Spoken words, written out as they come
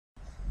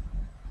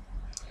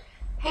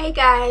Hey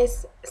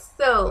guys,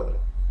 so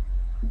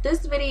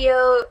this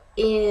video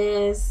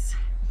is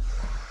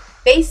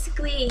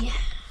basically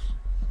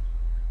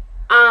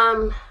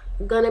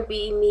gonna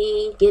be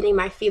me getting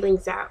my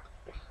feelings out.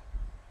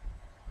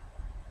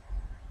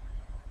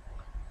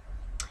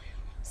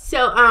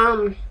 So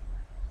um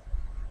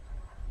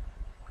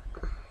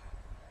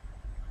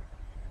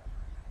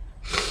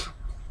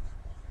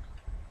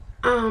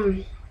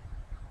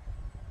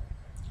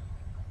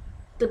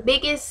the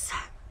biggest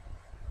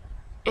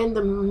and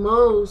the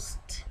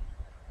most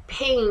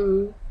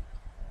pain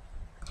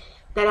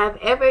that I've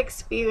ever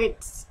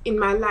experienced in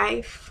my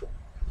life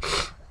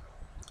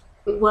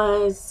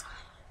was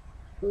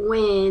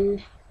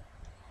when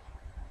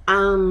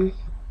I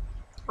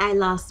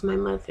lost my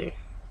mother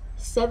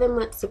 7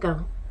 months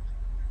ago.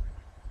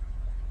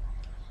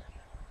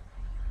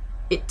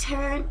 It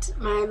turned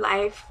my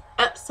life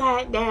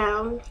upside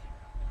down,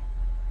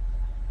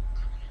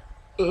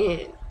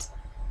 and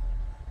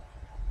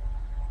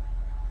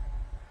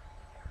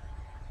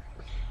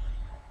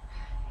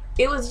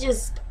it was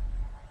just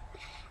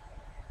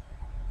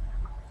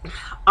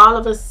all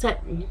of a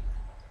sudden,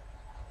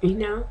 you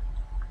know,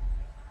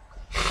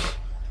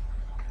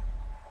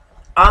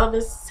 all of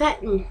a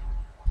sudden,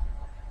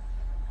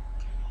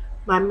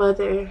 my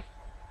mother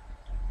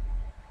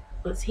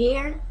was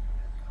here,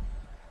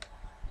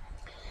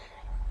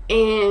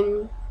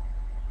 and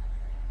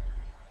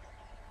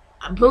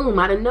boom,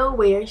 out of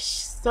nowhere,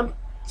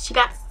 she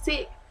got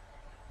sick.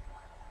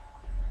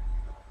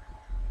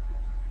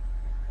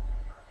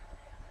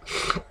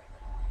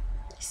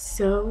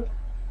 So,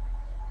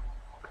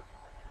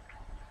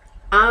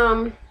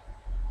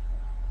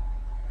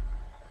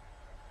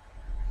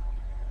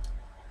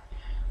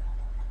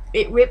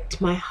 it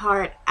ripped my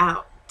heart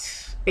out,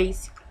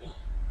 basically.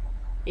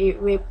 It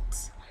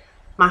ripped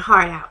my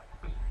heart out.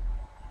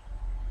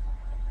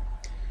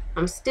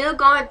 I'm still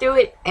going through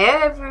it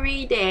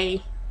every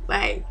day.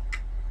 Like,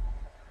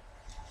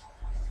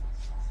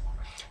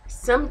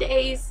 some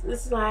days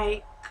it's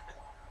like,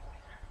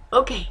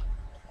 okay,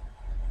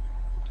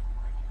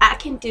 I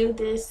can do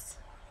this.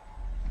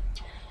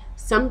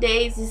 Some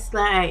days it's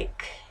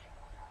like,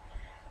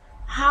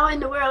 how in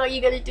the world are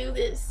you gonna do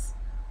this?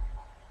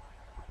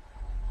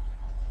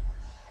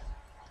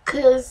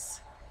 Because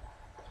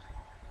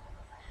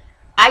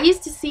I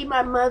used to see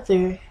my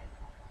mother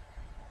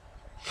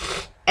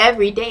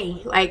every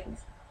day. Like,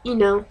 you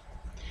know,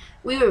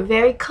 we were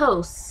very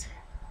close.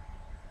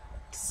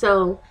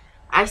 So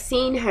I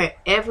seen her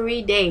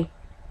every day.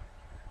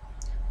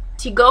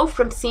 To go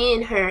from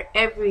seeing her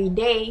every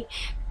day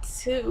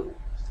to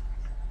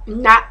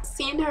not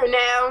seeing her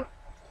now,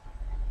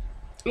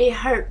 it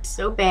hurt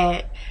so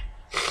bad.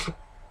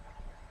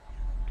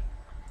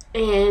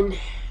 And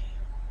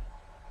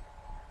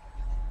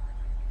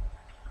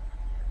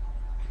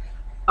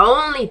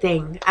only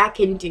thing I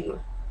can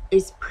do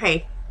is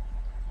pray.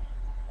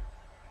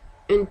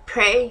 And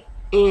pray,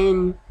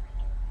 and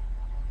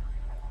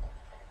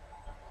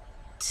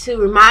to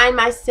remind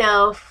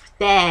myself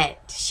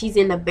that she's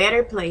in a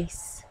better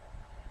place,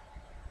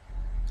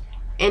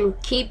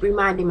 and keep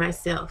reminding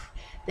myself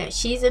that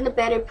she's in a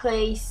better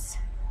place,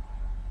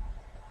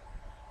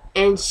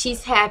 and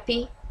she's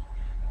happy,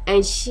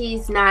 and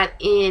she's not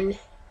in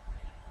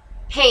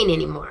pain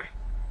anymore.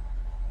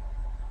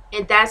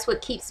 And that's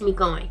what keeps me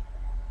going.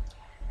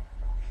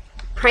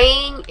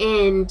 Praying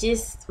and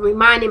just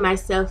reminding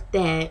myself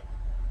that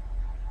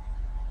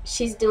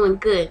she's doing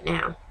good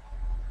now.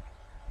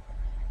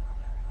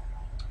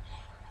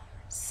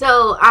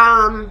 So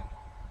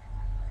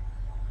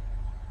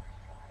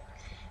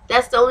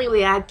that's the only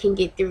way I can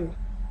get through.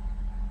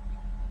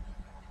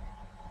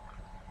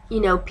 You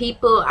know,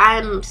 people,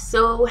 I'm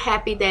so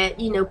happy that,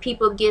 you know,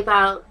 people give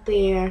out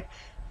their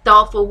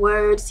thoughtful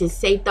words and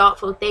say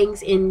thoughtful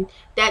things, and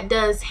that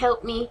does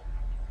help me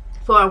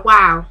for a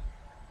while.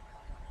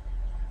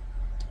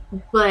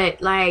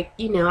 But, like,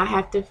 you know, I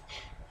have to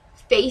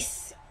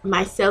face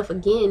myself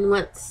again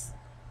once,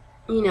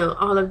 you know,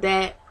 all of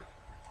that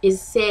is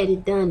said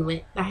and done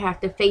with. I have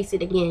to face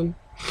it again.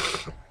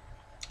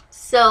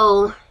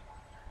 So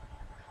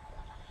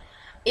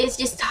it's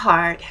just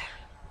hard.